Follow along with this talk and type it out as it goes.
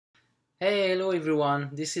Hey, hello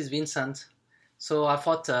everyone. This is Vincent. So I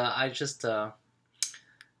thought I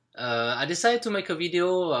decided to make a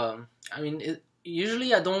video.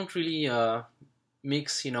 Usually I don't really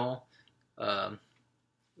mix, um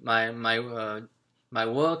my my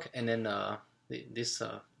work and then this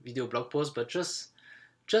video blog post, but just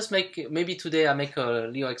make maybe today I make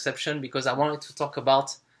a little exception because I wanted to talk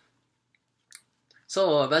about.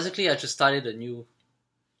 Basically, I just started a new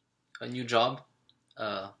job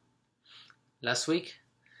uh, last week.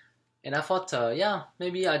 And I thought, yeah,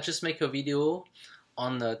 maybe I just make a video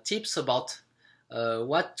on tips about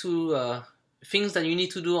what to things that you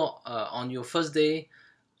need to do on your first day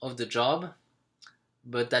of the job,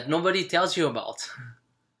 but that nobody tells you about.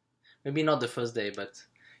 Maybe not the first day, but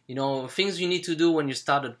things you need to do when you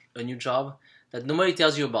start a new job that nobody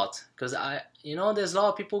tells you about. Because there's a lot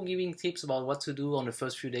of people giving tips about what to do on the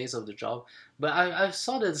first few days of the job, but I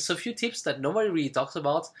saw that there's a few tips that nobody really talks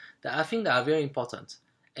about that I think that are very important,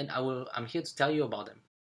 and I'm here to tell you about them.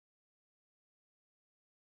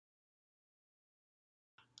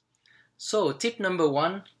 So tip number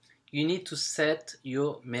one, you need to set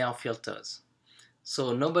your mail filters.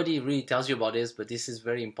 So nobody really tells you about this, but this is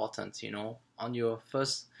very important. On your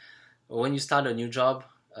first, when you start a new job,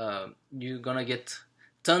 you're gonna get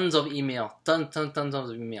tons of email, tons of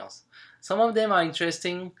emails. Some of them are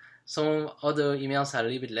interesting. Some other emails are a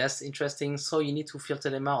little bit less interesting. So you need to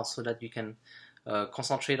filter them out so that you can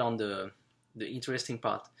concentrate on the interesting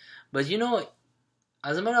part. But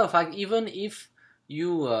as a matter of fact, even if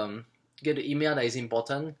you get an email that is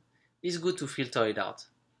important, it's good to filter it out.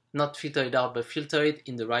 Not filter it out, but filter it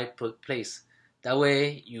in the right place. That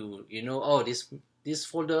way, you know, oh, this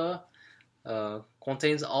folder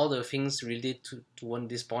contains all the things related to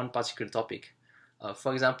this one particular topic.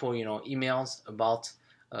 For example, emails about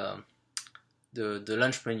um, the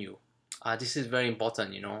lunch menu. This is very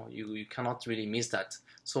important. You cannot really miss that.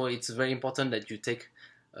 So it's very important that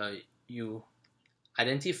you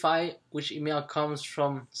identify which email comes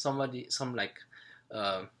from some like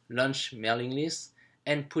lunch mailing list,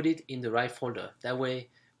 and put it in the right folder. That way,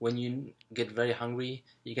 when you get very hungry,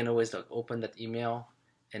 you can always like open that email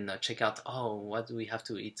and check out, oh, what do we have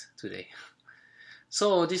to eat today?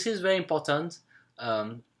 So this is very important,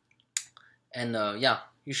 um, and yeah,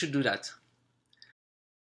 you should do that.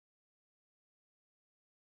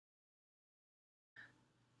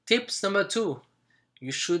 Tips number two,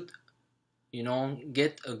 you should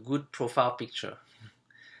get a good profile picture.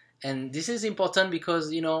 And this is important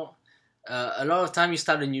because a lot of time you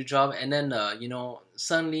start a new job, and then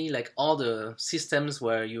suddenly, like, all the systems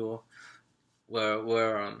where you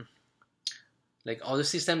were like all the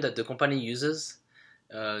system that the company uses,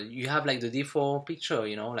 you have like the default picture,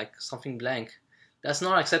 like something blank. That's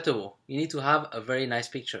not acceptable. You need to have a very nice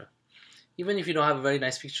picture. Even if you don't have a very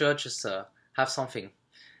nice picture, just have something.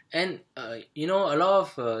 And a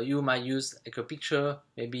lot of you might use like a picture,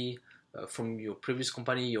 maybe from your previous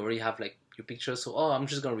company. You already have like your picture, so, oh, I'm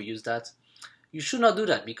just gonna reuse that. You should not do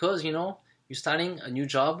that, because you're starting a new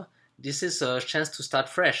job. This is a chance to start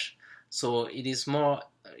fresh. So it's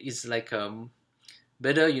like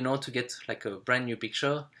better, to get like a brand new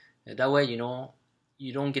picture. That way,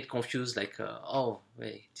 you don't get confused, like, oh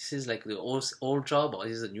wait, this is like the old job, or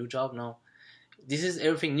this is a new job. No, this is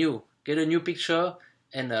everything new. Get a new picture,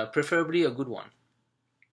 and preferably a good one.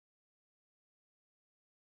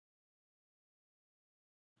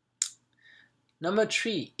 Number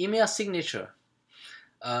three, email signature.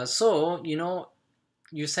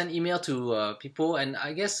 You send email to people, and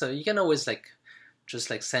I guess you can always like just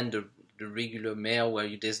like send the regular mail where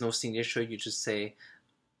there's no signature. You just say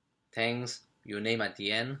thanks, your name at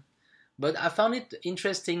the end. But I found it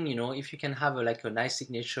interesting, if you can have like a nice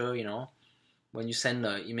signature, when you send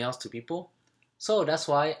emails to people. So that's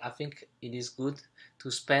why I think it is good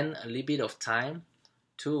to spend a little bit of time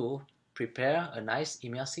to prepare a nice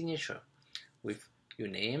email signature with your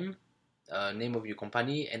name, name of your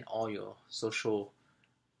company, and all your social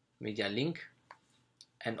media link.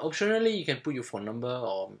 And optionally, you can put your phone number,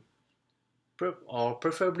 or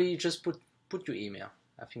preferably just put your email.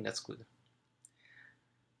 I think that's good.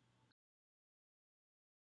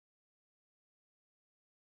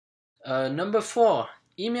 Number four,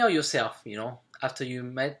 email yourself. After you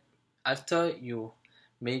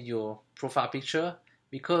made your profile picture,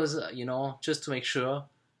 because just to make sure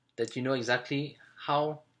that you know exactly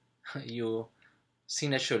how your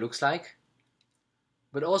signature looks like.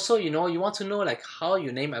 But also, you want to know like how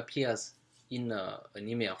your name appears in an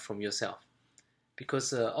email from yourself,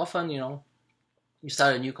 because often, you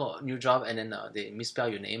start a new job, and then they misspell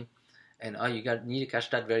your name, and you need to catch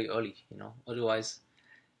that very early. Otherwise,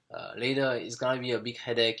 later it's gonna be a big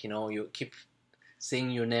headache. You know, you keep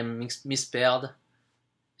seeing your name misspelled,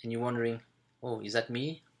 and you're wondering, oh, is that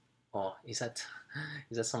me, or is that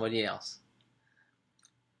is that somebody else?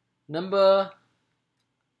 Number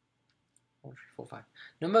 5.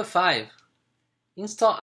 Number 5,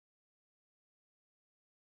 install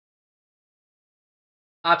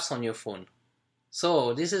apps on your phone.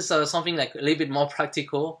 So this is something like a little bit more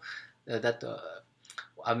practical that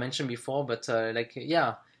I mentioned before, but like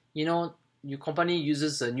yeah, you know, your company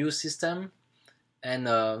uses a new system, and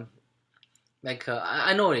like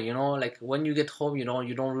I know, you know, like when you get home, you know,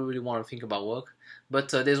 you don't really want to think about work, but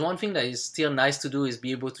there's one thing that is still nice to do is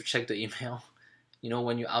be able to check the email, you know,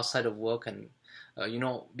 when you're outside of work, and you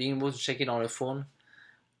know, being able to check it on a phone,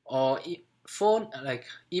 or phone, like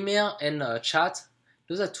email and chat.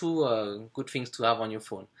 Those are two good things to have on your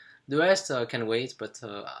phone. The rest can wait, but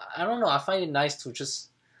I don't know, I find it nice to just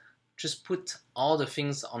put all the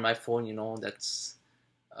things on my phone, you know, that's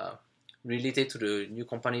uh, related to the new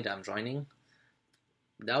company that I'm joining.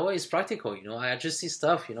 That way it's practical, you know. I just see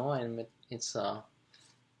stuff, you know, and it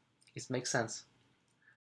makes sense.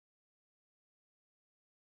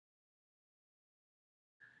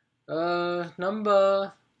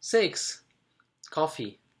 Number 6,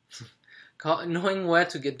 coffee. Knowing where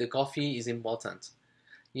to get the coffee is important.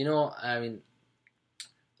 You know, I mean,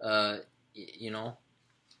 you know,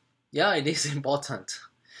 yeah, it is important.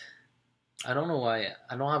 I don't know why.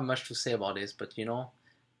 I don't have much to say about this, but you know,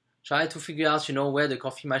 try to figure out, you know, where the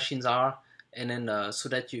coffee machines are, and then so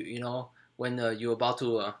that you know, when you're about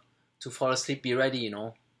to fall asleep, be ready, you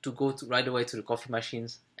know, to go right away to the coffee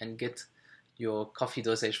machines and get your coffee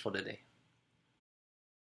dosage for the day.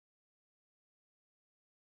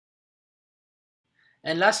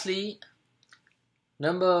 And lastly,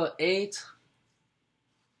 number 8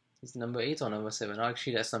 is number 8 or number 7? Oh,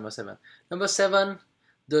 actually, that's number 7. Number 7,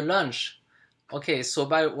 the lunch. Okay, so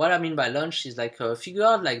by what I mean by lunch is like figure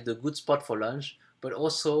out like the good spot for lunch, but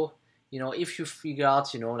also, you know, if you figure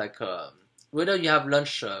out, you know, like whether you have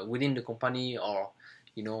lunch within the company or,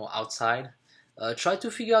 you know, outside, try to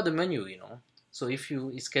figure out the menu, you know. So if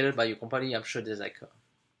it's catered by your company, I'm sure there's like a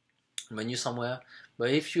menu somewhere. But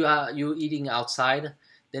if you eating outside,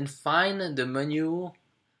 then find the menu,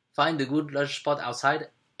 find the good lunch spot outside,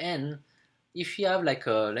 and if you have like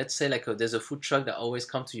a, let's say like there's a food truck that always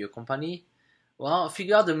comes to your company, well,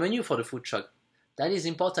 figure out the menu for the food truck. That is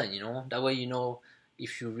important, you know. That way, you know,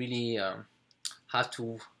 if you really have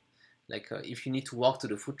to, like, if you need to walk to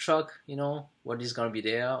the food truck, you know, what is gonna be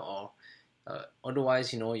there, or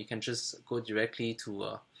otherwise, you know, you can just go directly to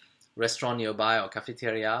a restaurant nearby or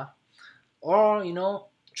cafeteria, or you know,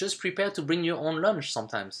 just prepare to bring your own lunch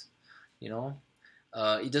sometimes, you know.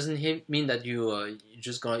 It doesn't mean that you're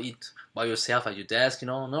just gonna eat by yourself at your desk, you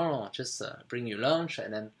know. No, just bring your lunch,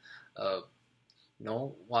 and then you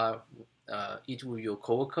know, while eat with your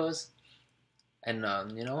coworkers, and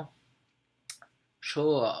you know, show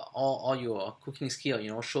all your cooking skill, you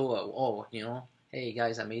know, show oh, you know, hey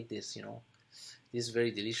guys, I made this, you know, this is very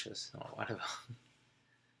delicious or whatever.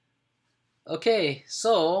 Okay,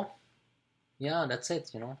 so yeah, that's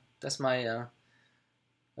it, you know. That's my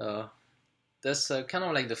uh, that's kind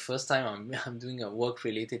of like the first time I'm doing a work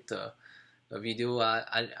related a video.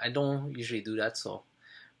 I don't usually do that, so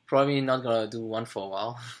probably not gonna do one for a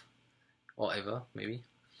while or ever maybe.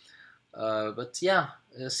 But yeah,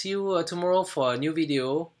 see you tomorrow for a new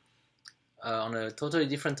video on a totally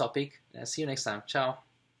different topic. See you next time. Ciao.